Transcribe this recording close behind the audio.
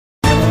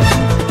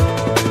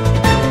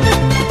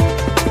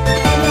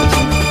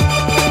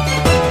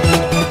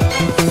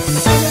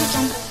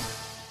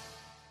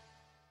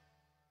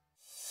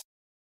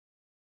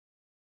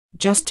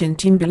Justin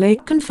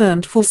Timberlake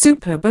confirmed for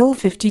Super Bowl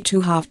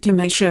 52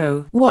 halftime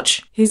show.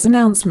 Watch his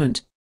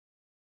announcement.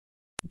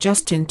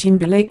 Justin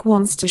Timberlake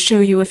wants to show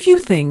you a few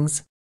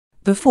things.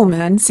 The former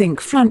NSYNC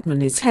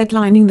frontman is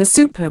headlining the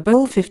Super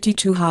Bowl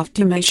 52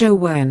 halftime show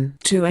when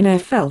two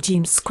NFL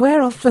teams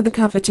square off for the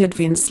coveted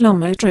Vince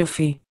Lombardi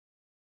Trophy.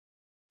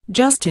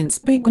 Justin's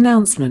big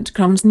announcement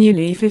comes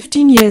nearly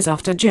 15 years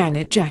after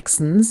Janet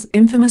Jackson's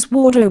infamous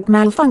wardrobe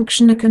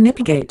malfunction at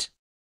Nipplegate.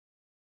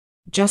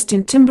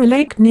 Justin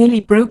Timberlake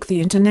nearly broke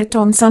the internet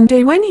on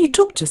Sunday when he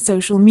took to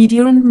social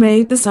media and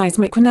made the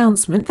seismic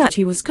announcement that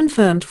he was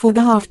confirmed for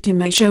the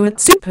halftime show at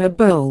Super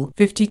Bowl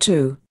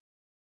 52.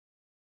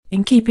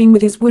 In keeping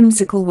with his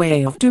whimsical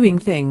way of doing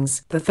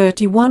things, the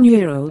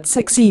 31-year-old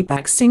sexy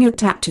back singer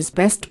tapped his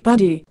best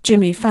buddy,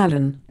 Jimmy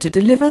Fallon, to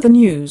deliver the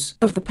news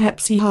of the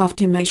Pepsi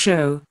halftime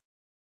show.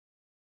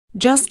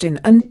 Justin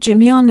and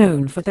Jimmy are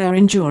known for their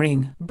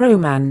enduring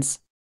bromance,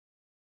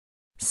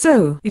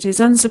 so it is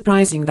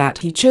unsurprising that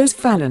he chose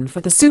Fallon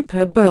for the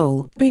Super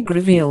Bowl big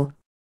reveal.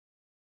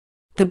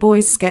 The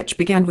boys' sketch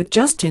began with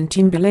Justin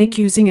Timberlake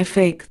using a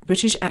fake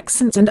British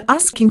accent and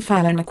asking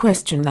Fallon a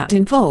question that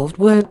involved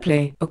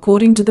wordplay,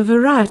 according to the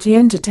Variety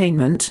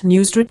Entertainment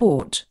news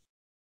report.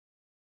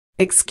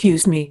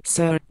 "Excuse me,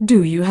 sir,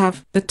 do you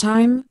have the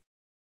time?"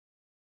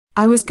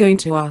 "I was going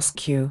to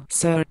ask you,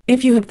 sir,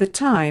 if you have the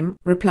time,"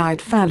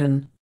 replied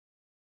Fallon.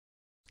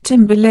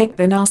 Timberlake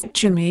then asked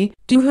Jimmy,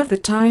 "Do you have the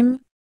time?"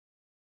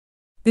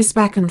 This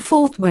back and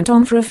forth went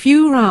on for a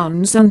few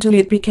rounds until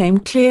it became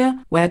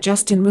clear where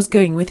Justin was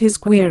going with his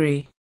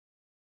query.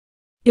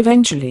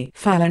 Eventually,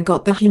 Fallon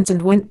got the hint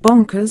and went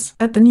bonkers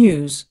at the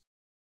news.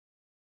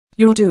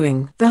 "You're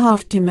doing the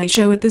halftime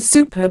show at the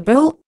Super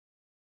Bowl?"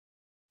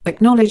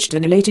 acknowledged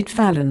an elated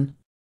Fallon.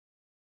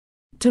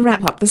 To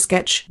wrap up the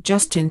sketch,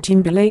 Justin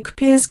Timberlake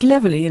peers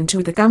cleverly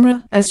into the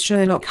camera, as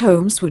Sherlock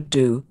Holmes would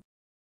do.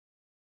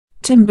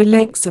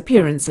 Timberlake's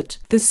appearance at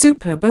the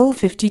Super Bowl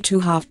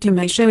 52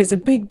 halftime show is a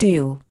big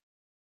deal.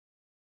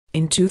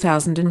 In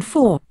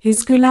 2004,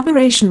 his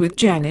collaboration with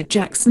Janet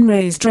Jackson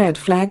raised red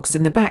flags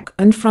in the back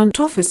and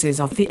front offices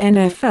of the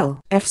NFL,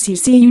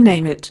 FCC, you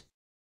name it.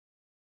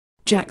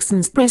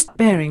 Jackson's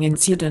breast-bearing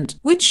incident,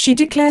 which she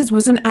declares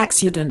was an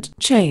accident,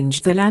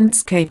 changed the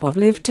landscape of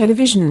live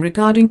television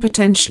regarding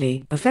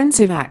potentially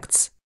offensive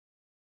acts.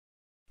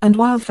 And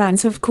while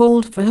fans have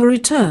called for her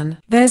return,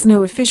 there's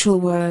no official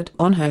word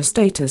on her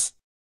status.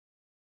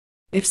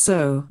 If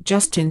so,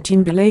 Justin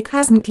Timberlake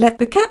hasn't let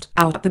the cat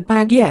out the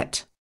bag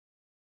yet.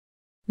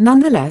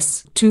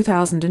 Nonetheless,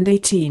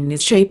 2018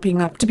 is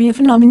shaping up to be a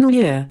phenomenal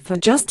year for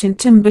Justin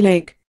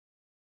Timberlake.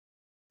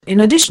 In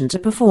addition to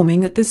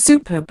performing at the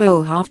Super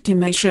Bowl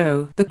halftime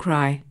show, the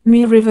Cry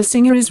Me a River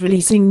singer is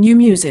releasing new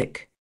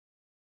music.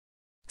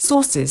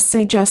 Sources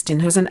say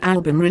Justin has an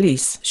album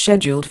release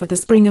scheduled for the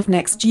spring of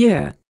next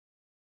year.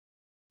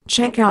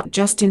 Check out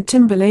Justin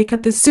Timberlake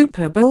at the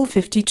Super Bowl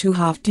 52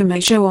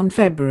 halftime show on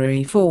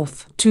February 4,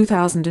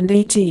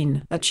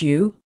 2018 at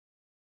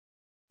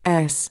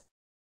U.S.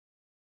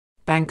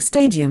 Bank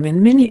Stadium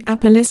in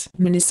Minneapolis,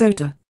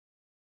 Minnesota.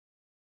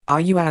 Are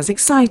you as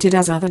excited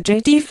as other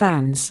JT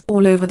fans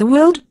all over the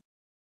world?